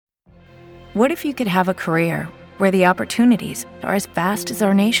What if you could have a career where the opportunities are as vast as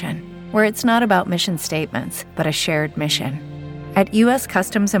our nation, where it's not about mission statements, but a shared mission? At U.S.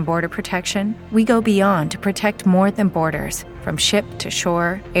 Customs and Border Protection, we go beyond to protect more than borders. From ship to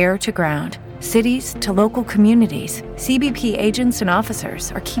shore, air to ground, cities to local communities, CBP agents and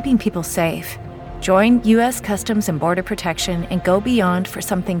officers are keeping people safe. Join U.S. Customs and Border Protection and go beyond for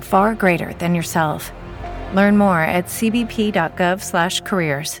something far greater than yourself. Learn more at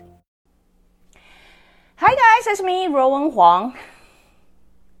cbp.gov/careers. Hi guys, it's me, Rowan Huang.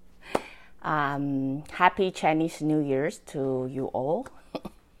 Happy Chinese New Year's to you all.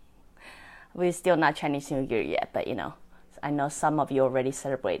 We're still not Chinese New Year yet, but I know some of you already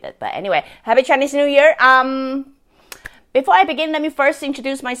celebrated. But anyway, happy Chinese New Year. Before I begin, let me first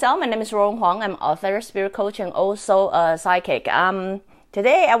introduce myself. My name is Rowan Huang. I'm author, spirit coach, and also a psychic.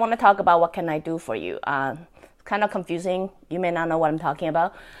 Today, I want to talk about what can I do for you. It's kind of confusing. You may not know what I'm talking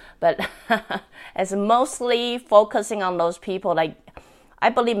about, but it's mostly focusing on those people. Like, I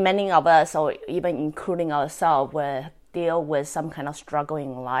believe many of us, or even including ourselves, will deal with some kind of struggle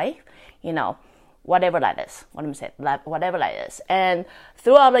in life, whatever that is, whatever that is. And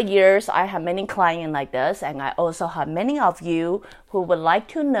throughout the years, I have many clients like this, and I also have many of you who would like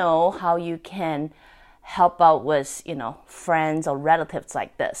to know how you can help out with, friends or relatives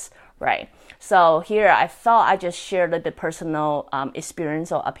like this, right? So here, I thought I'd just share a little bit personal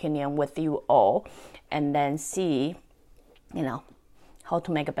experience or opinion with you all, and then see, how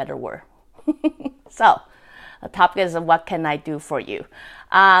to make a better world. So, the topic is what can I do for you?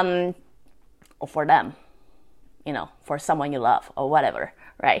 Or for them, for someone you love or whatever,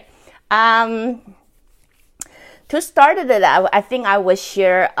 right? To start it, I think I will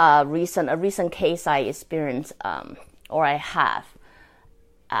share a recent case I experienced or I have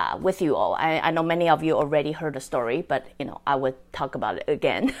with you all. I know many of you already heard the story, but I would talk about it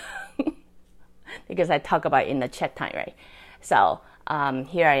again because I talk about it in the chat time, right? So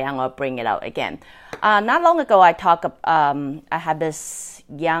here I am. I'll bring it out again. Not long ago, I had this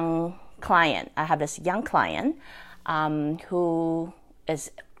young client. Who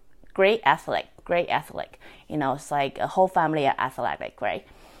is great athlete. It's like a whole family are athletic, right?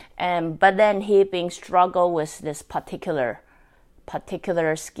 But then he being struggle with this particular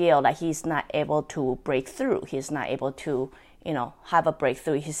skill that he's not able to break through. He's not able to, have a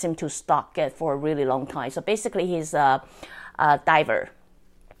breakthrough. He seemed to stalk it for a really long time. So basically, he's a diver,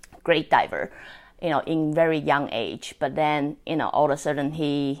 great diver, in very young age. But then, all of a sudden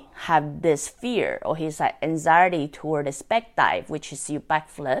he had this fear or his anxiety toward this back dive, which is you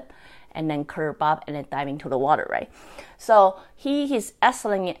backflip and then curve up and then dive into the water, right? So he is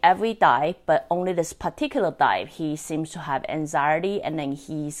excelling in every dive, but only this particular dive, he seems to have anxiety and then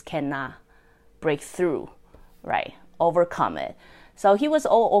he cannot break through, right? Overcome it. So he was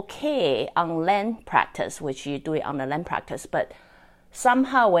all okay on land practice, which you do it on the land practice, but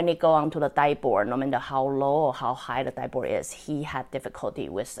somehow when they go onto the dive board, no matter how low or how high the dive board is, he had difficulty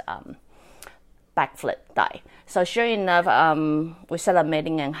with backflip dive. So sure enough, we set a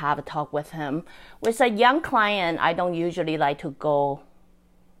meeting and have a talk with him. With a young client, I don't usually like to go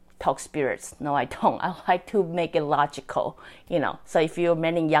talk spirits. No, I don't. I like to make it logical, So if you're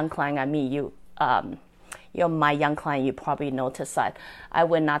many young client like me, you're my young client, you probably notice that I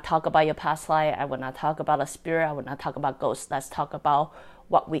will not talk about your past life. I will not talk about a spirit. I will not talk about ghosts. Let's talk about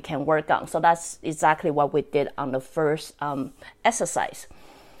what we can work on. So that's exactly what we did on the first exercise.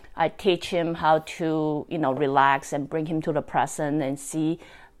 I teach him how to, relax and bring him to the present and see.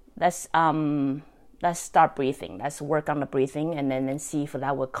 Let's start breathing. Let's work on the breathing and then see if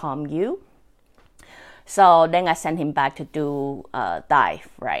that will calm you. So then I sent him back to do dive,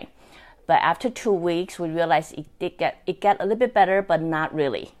 right? But after 2 weeks, we realized it get a little bit better, but not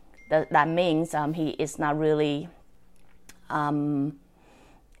really. That means he is not really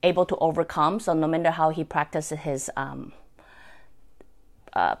able to overcome. So no matter how he practices his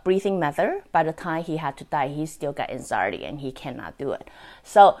breathing method, by the time he had to die, he still got anxiety and he cannot do it.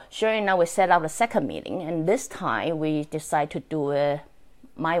 So sure enough, we set up a second meeting, and this time we decide to do it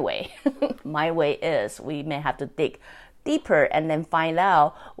my way. My way is we may have to dig deeper and then find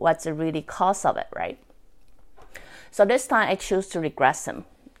out what's the really cause of it, right? So this time I choose to regress him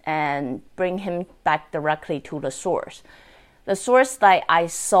and bring him back directly to the source. The source that I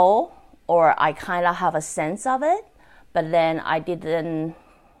saw, or I kind of have a sense of it, but then I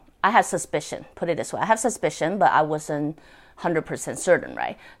had suspicion, put it this way. I have suspicion, but I wasn't 100% certain,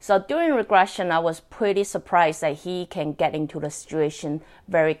 right? So during regression, I was pretty surprised that he can get into the situation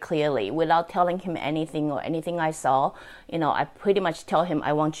very clearly without telling him anything or anything I saw. I pretty much tell him,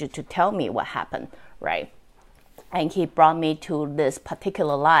 I want you to tell me what happened, right? And he brought me to this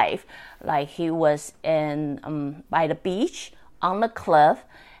particular life. Like he was in by the beach on the cliff,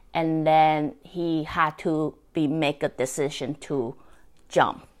 and then he had to make a decision to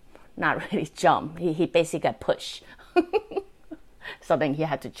jump. Not really jump. He basically got pushed. So then he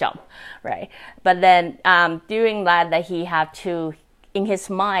had to jump, right? But then during that he had to, in his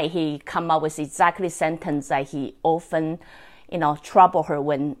mind, he come up with exactly sentence that he often, trouble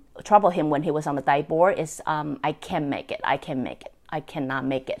him when he was on the dive board is, I can't make it, I cannot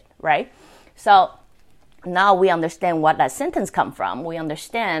make it, right? So now we understand what that sentence come from. We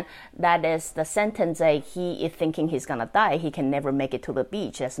understand that is the sentence that he is thinking he's gonna die. He can never make it to the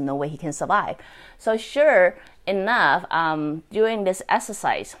beach. There's no way he can survive. So sure enough, during this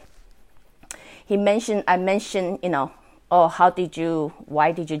exercise, I mentioned, oh,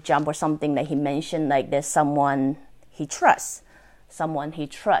 why did you jump or something that he mentioned, like there's someone he trusts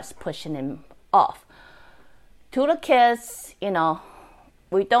pushing him off. To the kids,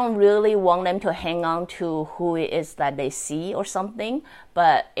 we don't really want them to hang on to who it is that they see or something,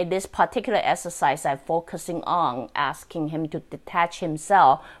 but in this particular exercise, I'm focusing on asking him to detach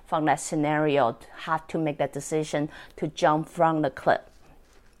himself from that scenario, have to make that decision to jump from the cliff,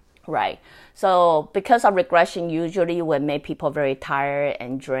 right? So because of regression, usually would make people very tired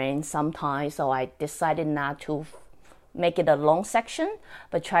and drained sometimes, so I decided not to make it a long section,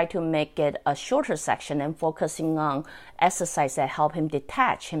 but try to make it a shorter section and focusing on exercise that help him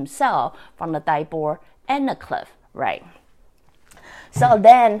detach himself from the dive board and the cliff, right? So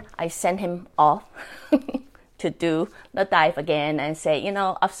then I sent him off to do the dive again and say,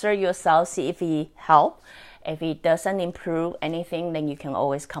 observe yourself, see if he help. If he doesn't improve anything, then you can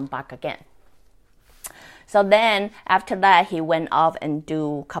always come back again. So then after that, he went off and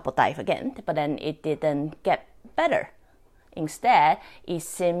do a couple dive again, but then it didn't get better. Instead, it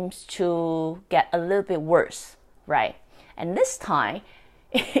seems to get a little bit worse, right? And this time,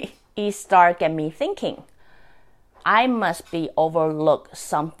 it started getting me thinking, I must be overlook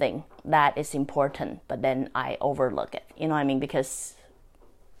something that is important, but then I overlook it. You know what I mean? Because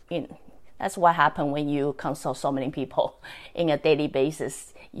that's what happens when you consult so many people in a daily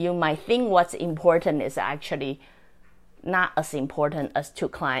basis. You might think what's important is actually not as important as to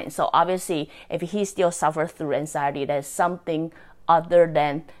clients. So obviously, if he still suffers through anxiety, there's something other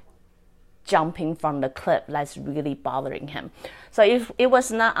than jumping from the cliff that's really bothering him. So if it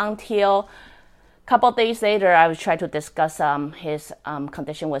was not until a couple of days later, I would try to discuss his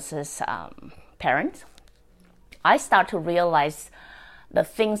condition with his parents, I start to realize the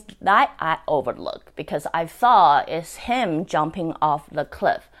things that I overlooked, because I thought it's him jumping off the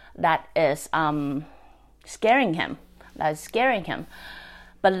cliff that is scaring him.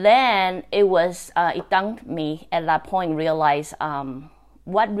 But then it dawned me at that point, realize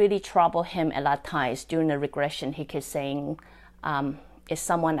what really troubled him at that time is during the regression, he kept saying, is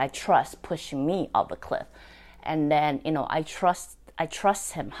someone I trust pushing me off the cliff. And then, I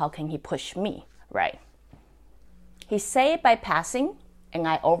trust him. How can he push me, right? He said it by passing, and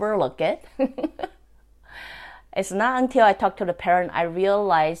I overlook it. It's not until I talked to the parent, I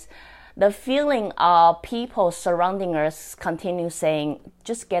realized the feeling of people surrounding us continue saying,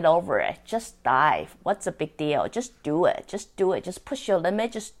 just get over it, just dive. What's the big deal? Just do it. Just push your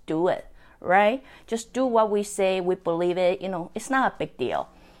limit, just do it, right? Just do what we say, we believe it, it's not a big deal.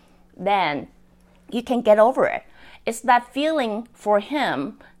 Then you can get over it. It's that feeling for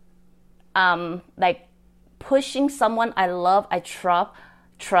him, like pushing someone I love, I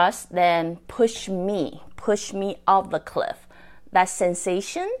trust, then push me off the cliff. That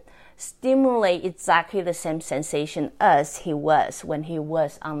sensation stimulate exactly the same sensation as he was when he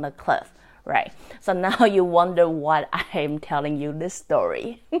was on the cliff, right? So now you wonder what I'm telling you this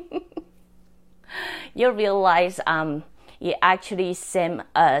story. You realize it actually same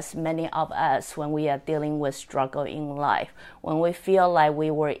as many of us when we are dealing with struggle in life, when we feel like we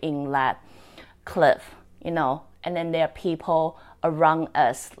were in that cliff, and then there are people around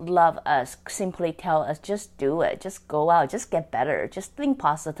us, love us, simply tell us, just do it, just go out, just get better, just think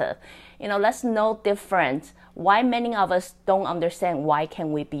positive. That's no different. Why many of us don't understand why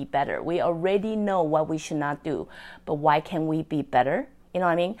can we be better? We already know what we should not do, but why can we be better? You know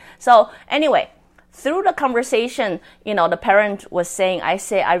what I mean? So anyway, through the conversation, the parent was saying,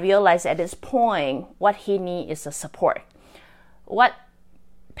 I realized at this point, what he needs is a support. What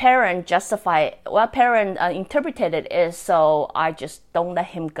parent interpreted it is, so I just don't let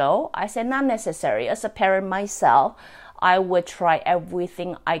him go. I said, not necessary. As a parent myself, I would try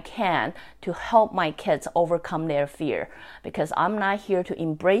everything I can to help my kids overcome their fear, because I'm not here to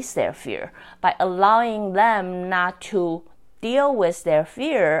embrace their fear. By allowing them not to deal with their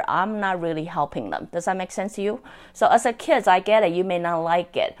fear, I'm not really helping them. Does that make sense to you? So as a kid, I get it. You may not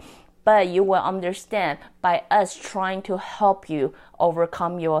like it, but you will understand by us trying to help you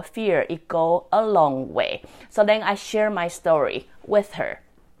overcome your fear, it goes a long way. So then I share my story with her.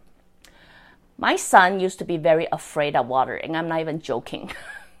 My son used to be very afraid of water, and I'm not even joking.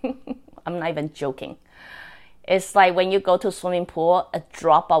 I'm not even joking. It's like when you go to a swimming pool, a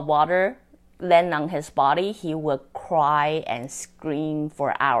drop of water land on his body, he will cry and scream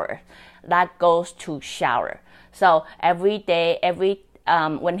for hours. That goes to shower. So every day,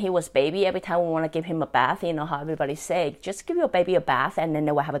 when he was baby, every time we want to give him a bath, you know how everybody say, just give your baby a bath and then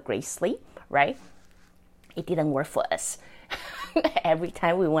they will have a great sleep, right? It didn't work for us. Every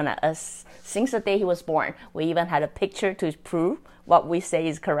time we want to, since the day he was born, we even had a picture to prove what we say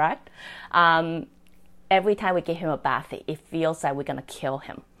is correct. Every time we give him a bath, it feels like we're going to kill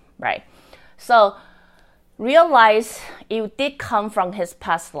him, right? So realize it did come from his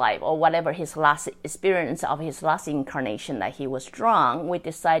past life or whatever his last experience of his last incarnation that he was strong. We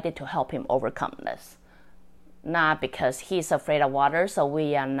decided to help him overcome this. Not because he's afraid of water, so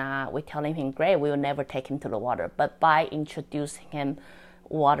we're telling him, great, we will never take him to the water, but by introducing him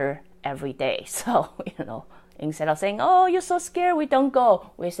water every day. So, instead of saying, oh, you're so scared, we don't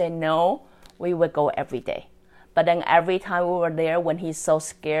go, we say, no, we will go every day. But then every time we were there, when he's so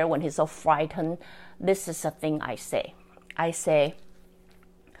scared, when he's so frightened, this is the thing I say. I say,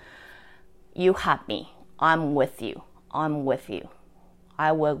 you have me. I'm with you. I'm with you.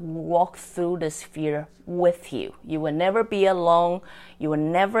 I will walk through this fear with you. You will never be alone. You will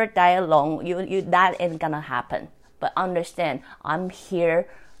never die alone. That ain't gonna happen. But understand, I'm here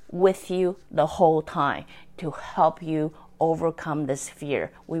with you the whole time to help you overcome this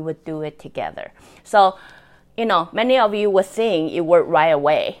fear. We will do it together. So, many of you would think it worked right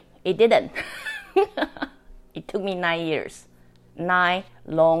away. It didn't. It took me 9 years. 9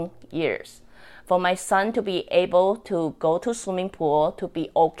 long years. For my son to be able to go to swimming pool, to be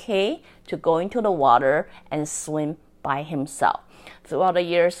okay to go into the water and swim by himself. Throughout the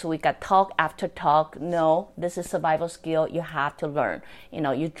years, we got talk after talk. No, this is survival skill you have to learn.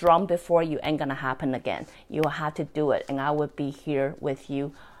 You drown before, you ain't gonna happen again. You will have to do it, and I will be here with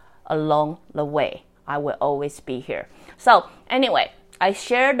you along the way. I will always be here. So anyway, I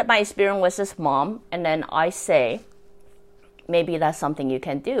shared my experience with his mom, and then I say, maybe that's something you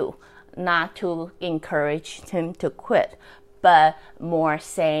can do. Not to encourage him to quit, but more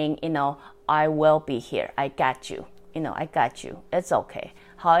saying, I will be here. I got you. I got you. It's okay.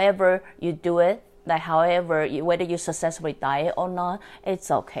 However you do it, whether you successfully die or not,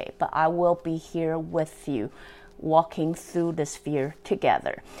 it's okay. But I will be here with you, walking through this fear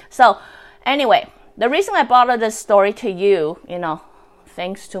together. So anyway, the reason I brought this story to you,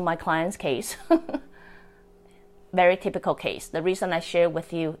 thanks to my client's case, very typical case. The reason I share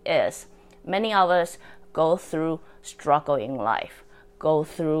with you is many of us go through struggle in life, go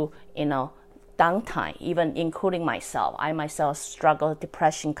through, downtime, even including myself. I myself struggled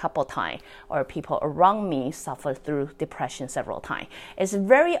depression a couple times, or people around me suffer through depression several times. It's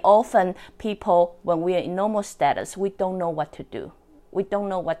very often people, when we are in normal status, we don't know what to do. We don't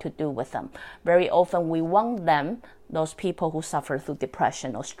know what to do with them. Very often we want them, those people who suffer through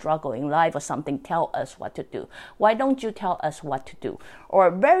depression or struggle in life or something, tell us what to do. Why don't you tell us what to do?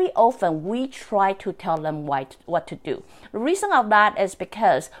 Or very often we try to tell them what to do. The reason of that is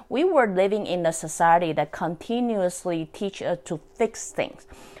because we were living in a society that continuously teach us to fix things.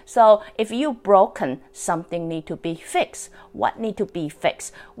 So if you're broken, something need to be fixed. What need to be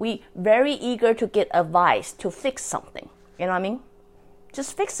fixed? We very eager to get advice to fix something. You know what I mean?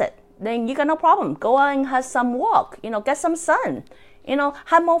 Just fix it. Then you got no problem. Go out and have some walk. Get some sun.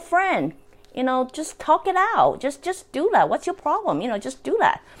 Have more friends. Just talk it out. Just do that. What's your problem? Just do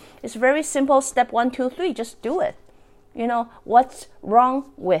that. It's very simple. Step 1, 2, 3. Just do it. What's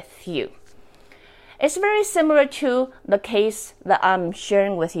wrong with you? It's very similar to the case that I'm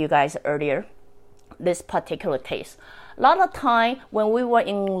sharing with you guys earlier. This particular case. A lot of time when we were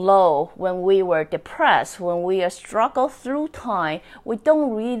in low, when we were depressed, when we are struggle through time, we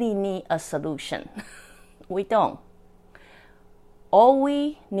don't really need a solution. We don't. All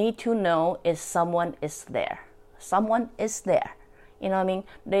we need to know is someone is there. Someone is there. You know what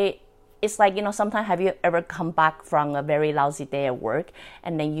I mean? It's like, sometimes have you ever come back from a very lousy day at work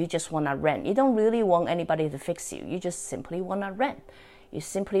and then you just want to rant? You don't really want anybody to fix you. You just simply want to rant. You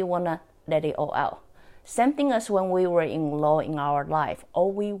simply want to let it all out. Same thing as when we were in low in our life.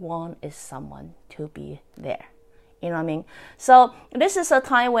 All we want is someone to be there. You know what I mean? So this is a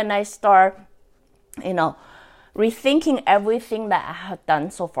time when I start, rethinking everything that I have done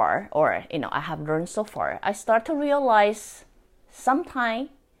so far, or, I have learned so far. I start to realize sometimes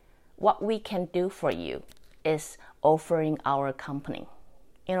what we can do for you is offering our company.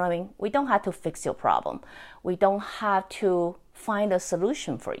 You know what I mean? We don't have to fix your problem. We don't have to find a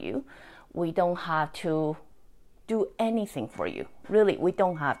solution for you. We don't have to do anything for you. Really, we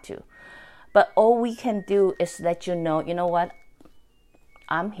don't have to. But all we can do is let you know what?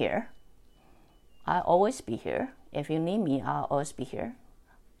 I'm here. I'll always be here. If you need me, I'll always be here.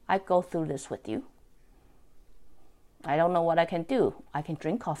 I go through this with you. I don't know what I can do. I can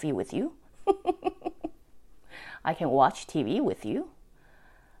drink coffee with you. I can watch TV with you.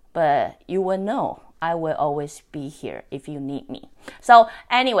 But you will know I will always be here if you need me. So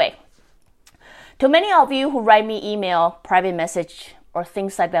anyway, to many of you who write me email, private message, or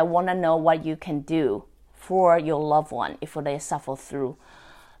things like that, want to know what you can do for your loved one if they suffer through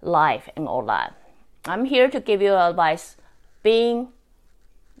life and all that. I'm here to give you advice, being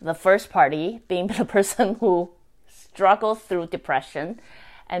the first party, being the person who struggles through depression,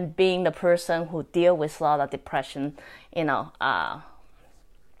 and being the person who deals with a lot of depression,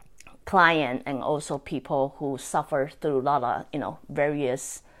 client, and also people who suffer through a lot of,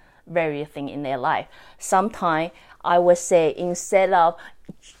 various things in their life. Sometimes I would say, instead of,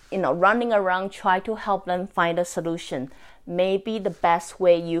 running around trying to help them find a solution, maybe the best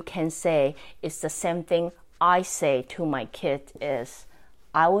way you can say is the same thing I say to my kids is,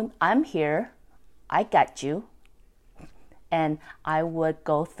 I'm here, I got you, and I would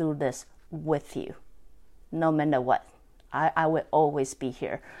go through this with you, no matter what. I will always be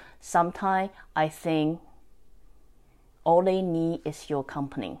here. Sometimes I think all they need is your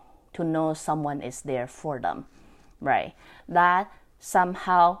company, to know someone is there for them, right? That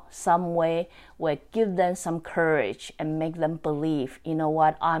somehow, some way will give them some courage and make them believe,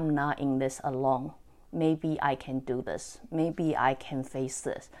 I'm not in this alone. Maybe I can do this. Maybe I can face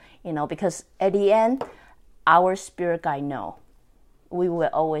this, because at the end, our spirit guide know we will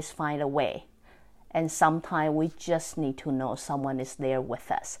always find a way. And sometimes we just need to know someone is there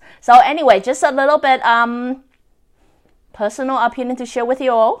with us. So anyway, just a little bit personal opinion to share with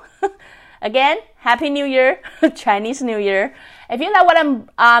you all. Again, Happy New Year, Chinese New Year. If you like what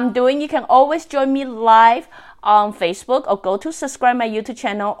I'm doing, you can always join me live on Facebook, or go to subscribe my YouTube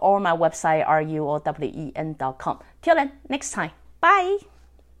channel or my website, ruowen.com. Till then, next time. Bye.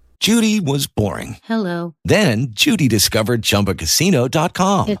 Judy was boring. Hello. Then Judy discovered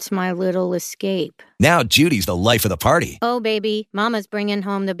ChumbaCasino.com. It's my little escape. Now Judy's the life of the party. Oh, baby, mama's bringing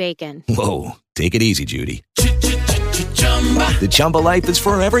home the bacon. Whoa, take it easy, Judy. The Chumba life is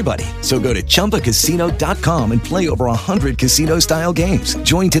for everybody. So go to ChumbaCasino.com and play over 100 casino-style games.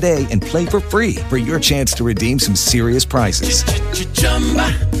 Join today and play for free for your chance to redeem some serious prizes.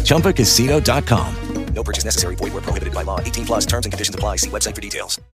 ChumbaCasino.com. No purchase necessary. Void where prohibited by law. 18+ terms and conditions apply. See website for details.